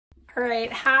All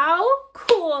right, how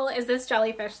cool is this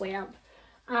jellyfish lamp?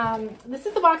 This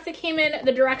is the box it came in.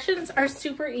 The directions are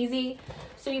super easy.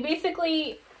 So you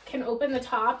basically can open the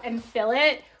top and fill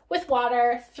it with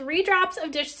water, 3 drops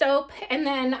of dish soap, and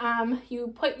then you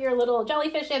put your little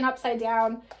jellyfish in upside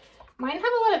down. Mine have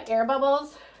a lot of air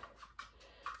bubbles,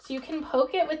 so you can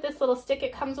poke it with this little stick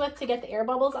it comes with to get the air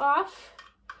bubbles off,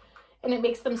 and it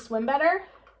makes them swim better.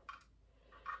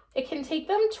 It can take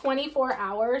them 24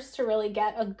 hours to really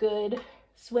get a good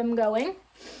swim going.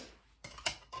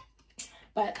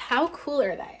 But how cool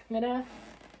are they? I'm gonna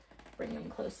bring them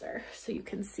closer so you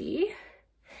can see.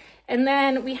 And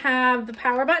then we have the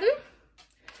power button,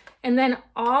 and then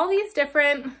all these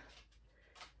different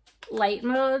light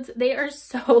modes. They are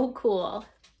so cool.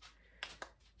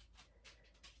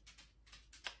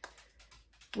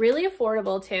 Really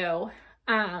affordable too.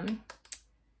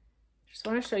 Just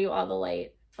want to show you all the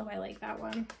light. Oh, I like that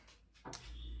one.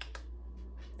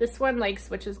 This one like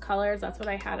switches colors. That's what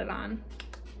I had it on.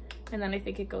 And then I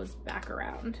think it goes back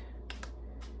around.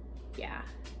 Yeah.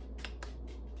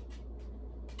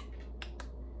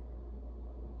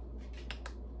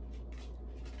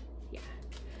 Yeah.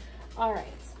 All right.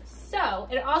 So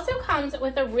it also comes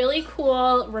with a really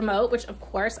cool remote, which of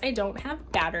course I don't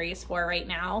have batteries for right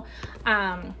now.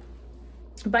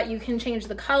 But you can change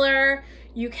the color.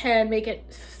 You can make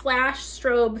it flash,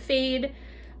 strobe, fade,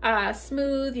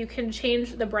 smooth. You can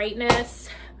change the brightness,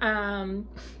 turn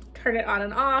it on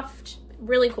and off.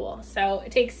 Really cool. So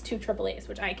it takes 2 AAAs,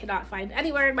 which I cannot find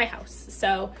anywhere in my house.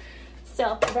 So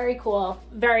still very cool,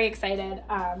 very excited.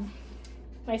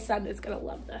 My son is gonna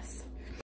love this.